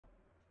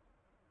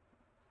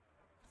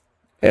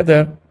Hey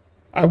there,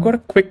 I've got a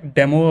quick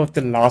demo of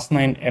the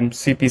Last9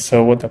 MCP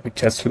server that we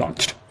just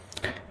launched.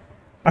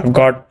 I've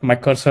got my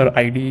cursor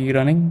IDE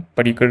running,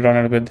 but you could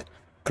run it with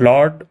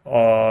Claude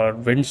or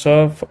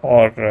Windsurf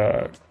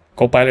or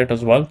Copilot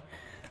as well.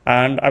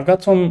 And I've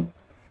got some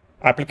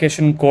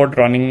application code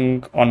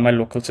running on my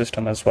local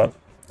system as well.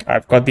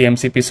 I've got the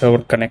MCP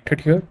server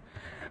connected here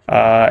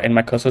in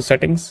my cursor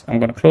settings. I'm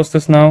going to close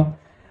this now,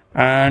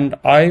 and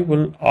I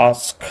will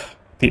ask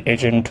the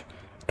agent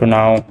to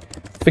now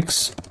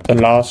fix the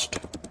last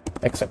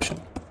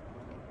exception.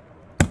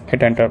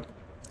 Hit enter.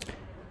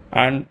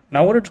 And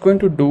now what it's going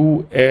to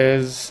do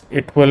is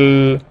it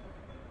will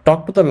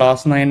talk to the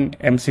Last9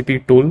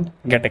 MCP tool,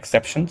 get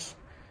exceptions,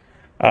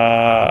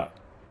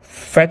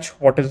 fetch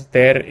what is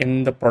there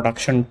in the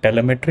production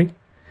telemetry,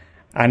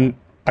 and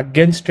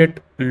against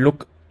it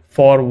look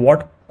for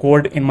what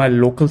code in my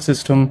local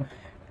system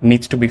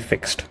needs to be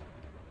fixed.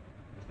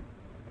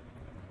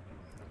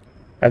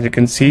 As you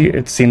can see,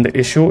 it's seen the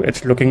issue.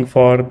 It's looking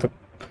for the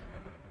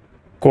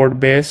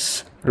code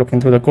base, looking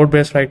through the code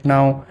base right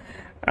now,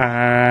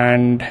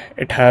 and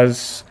it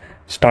has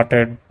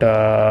started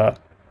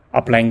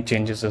applying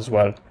changes as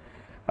well.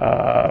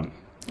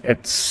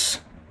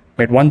 It's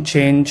made one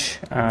change,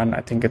 and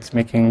I think it's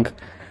making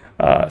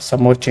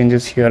some more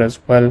changes here as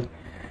well.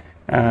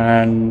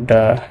 And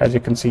as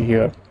you can see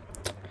here,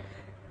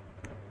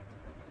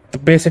 the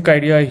basic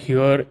idea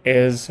here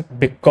is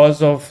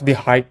because of the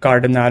high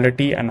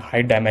cardinality and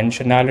high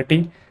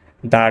dimensionality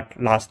that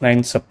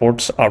Last9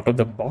 supports out of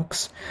the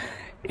box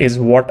is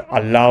what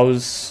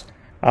allows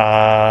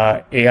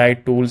AI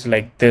tools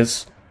like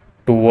this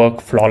to work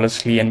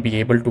flawlessly and be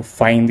able to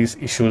find these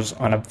issues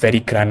on a very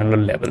granular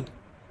level.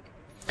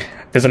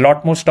 There's a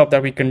lot more stuff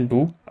that we can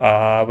do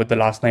with the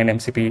Last9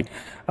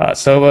 MCP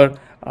server.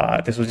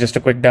 This was just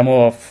a quick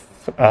demo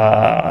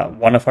of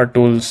one of our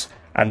tools,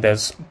 and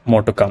there's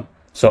more to come.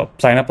 So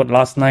sign up with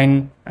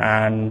Last9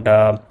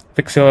 and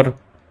fix your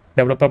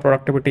developer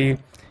productivity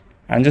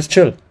and just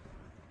chill.